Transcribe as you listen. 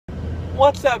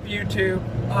What's up, YouTube?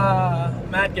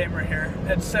 Mad Gamer here.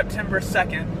 It's September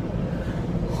 2nd.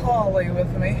 Holly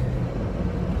with me.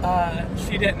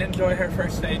 She didn't enjoy her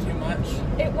first day too much.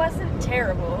 It wasn't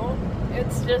terrible.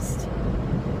 It's just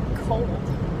cold.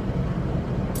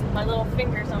 My little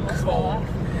fingers almost fell off.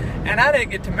 And I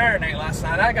didn't get to marinate last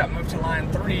night. I got moved to line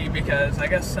 3 because I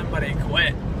guess somebody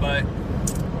quit, but...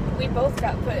 We both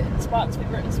got put in spots we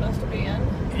weren't supposed to be in.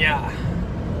 Yeah.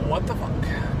 What the fuck?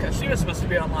 Because she was supposed to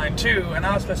be on line 2 and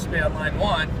I was supposed to be on line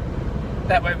 1.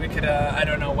 That way we could, I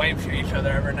don't know, wave to each other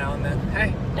every now and then.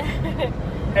 Hey.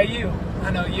 Hey, you.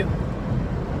 I know you.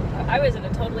 I was in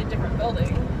a totally different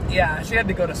building. Yeah, she had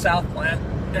to go to South Plant,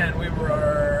 and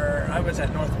I was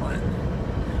at North Plant.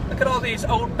 Look at all these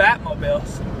old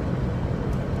Batmobiles.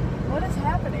 What is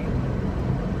happening?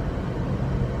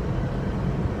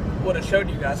 Would have showed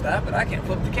you guys that, but I can't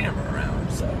flip the camera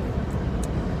around, so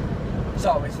it's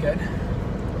always good.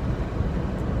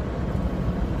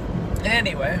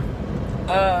 Anyway,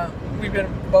 we've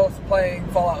been both playing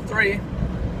Fallout 3.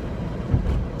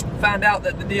 Found out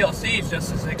that the DLC is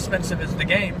just as expensive as the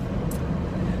game.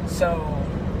 So,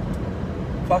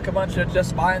 fuck a bunch of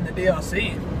just buying the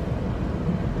DLC.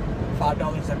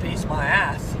 $5 a piece, my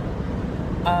ass.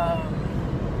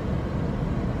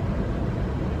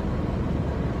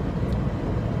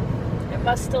 It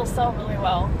must still sell really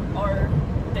well, or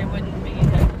they wouldn't be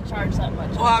to charge that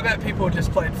much. Well, I bet people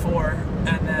just played 4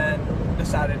 and then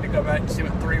decided to go back and see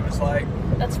what 3 was like.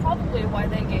 That's probably why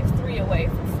they gave 3 away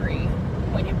for free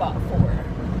when you bought 4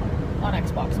 on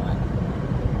Xbox One.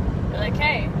 They're like,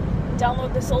 hey,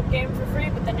 download this old game for free,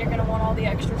 but then you're going to want all the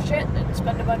extra shit and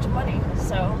spend a bunch of money,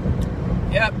 so...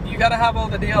 Yep, you gotta have all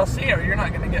the DLC or you're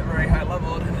not gonna get very high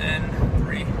leveled in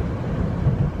 3.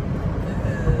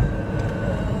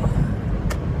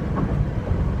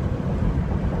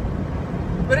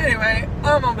 But anyway,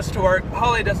 I'm almost to work.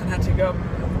 Holly doesn't have to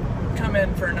come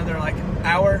in for another like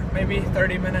hour, maybe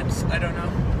 30 minutes, I don't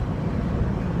know.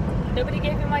 Nobody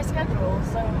gave me my schedule,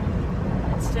 so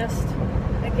it's just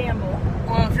a gamble.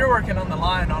 Well, if you're working on the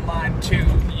line on line 2,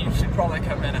 you should probably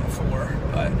come in at 4,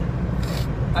 but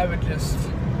I would just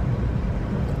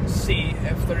see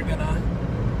if they're gonna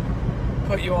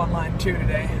put you on line 2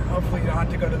 today. Hopefully you don't have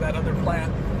to go to that other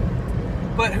plant,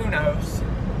 but who knows.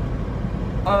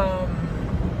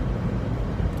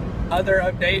 Other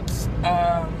updates,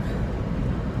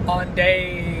 on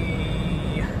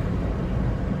day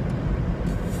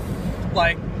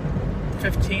like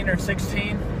 15 or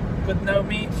 16 with no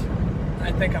meat.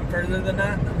 I think I'm further than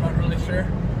that, I'm not really sure.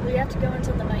 We have to go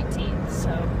until the 19th, so...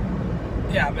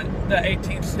 Yeah, but the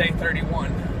 18th's day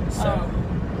 31, so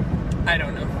I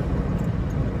don't know.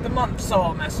 The month's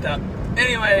all messed up.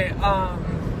 Anyway,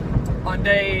 on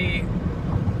day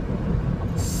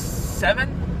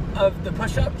 7 of the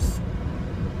push-ups,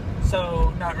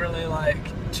 so not really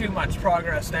like too much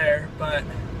progress there, but...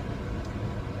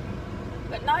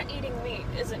 But not eating meat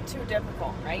isn't too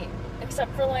difficult, right?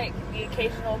 Except for like the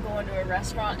occasional going to a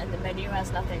restaurant and the menu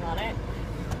has nothing on it.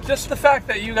 Just the fact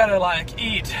that you gotta like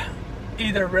eat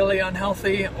either really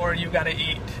unhealthy or you gotta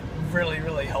eat really,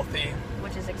 really healthy.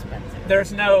 Which is expensive.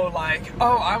 There's no like,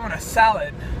 oh, I want a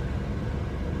salad.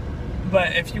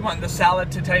 But if you want the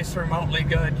salad to taste remotely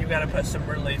good, you gotta put some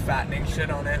really fattening shit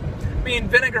on it. I mean,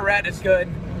 vinaigrette is good,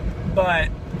 but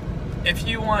if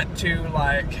you want to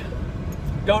like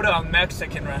go to a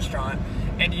Mexican restaurant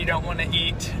and you don't want to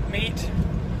eat meat,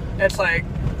 it's like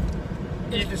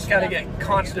you just gotta get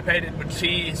constipated with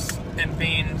cheese and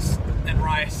beans and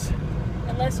rice.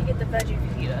 Unless you get the veggie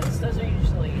fajitas, those are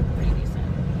usually pretty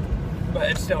decent. But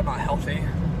it's still not healthy.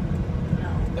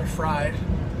 No. They're fried,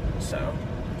 so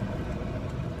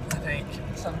I think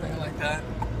something like that.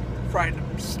 Fried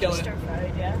skillet. Stir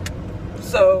fried, yeah.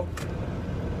 So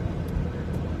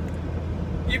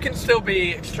you can still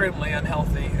be extremely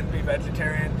unhealthy and be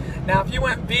vegetarian. Now, if you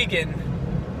went vegan,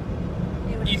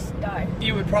 you would just die.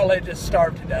 You would probably just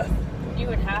starve to death. You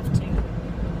would have to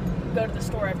go to the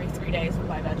store every 3 days and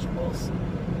buy vegetables.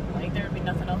 Like, there would be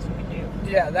nothing else you could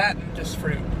do. Yeah, that and just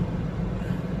fruit.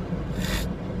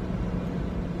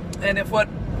 And if what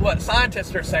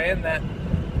scientists are saying, that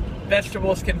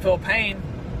vegetables can feel pain,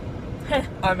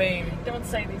 I mean... Don't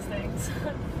say these things.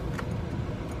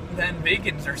 Then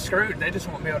vegans are screwed. They just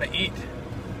won't be able to eat.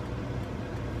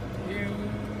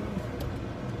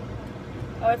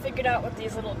 Oh, I figured out what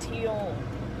these little teal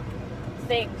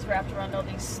things wrapped around all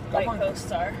these light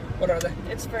posts are. What are they?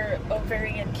 It's for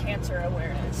ovarian cancer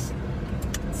awareness.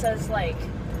 It says, like,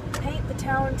 paint the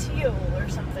town teal or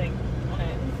something on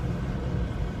it.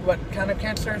 What kind of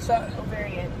cancer is that?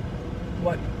 Ovarian.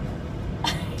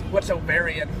 What's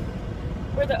ovarian?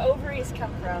 Where the ovaries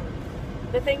come from.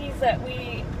 The thingies that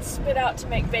we spit out to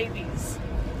make babies.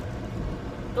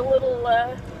 The little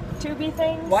tubey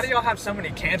things. Why do y'all have so many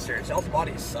cancers? Y'all's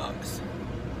body sucks.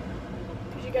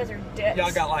 Because you guys are dicks.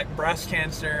 Y'all got like breast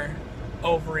cancer,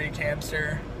 ovary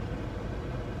cancer,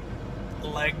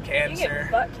 leg You cancer.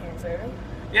 get butt cancer.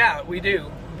 Yeah, we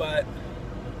do, but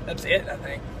that's it, I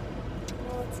think.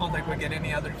 No, it's I don't think we not. get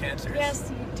any other cancers. Yes,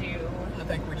 you do. I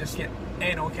think we just get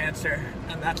anal cancer,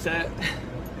 and that's it.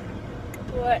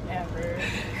 Whatever.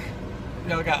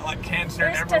 Y'all got like cancer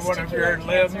in There's every one of your testicular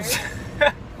limbs. cancer.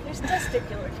 There's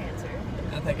testicular cancer.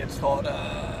 I think it's called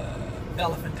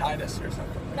elephantitis or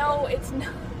something. No, it's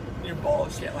not. Your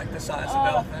balls get like the size Oh. of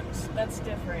elephants. That's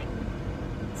different.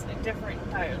 It's different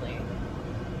entirely.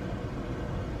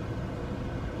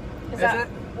 Is that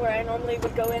it? where I normally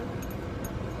would go in?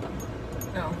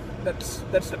 No, that's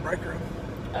the break room.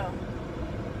 Oh.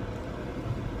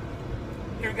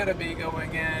 You're gonna be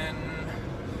going in.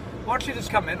 Why don't you just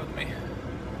come in with me?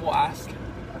 We'll ask.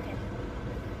 Okay.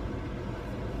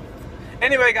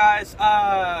 Anyway, guys,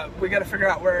 we gotta figure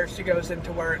out where she goes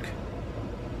into work.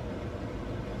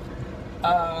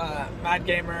 Mad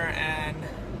Gamer and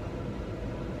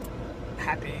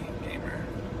Happy Gamer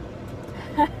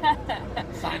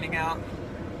signing out.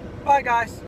 Bye, guys.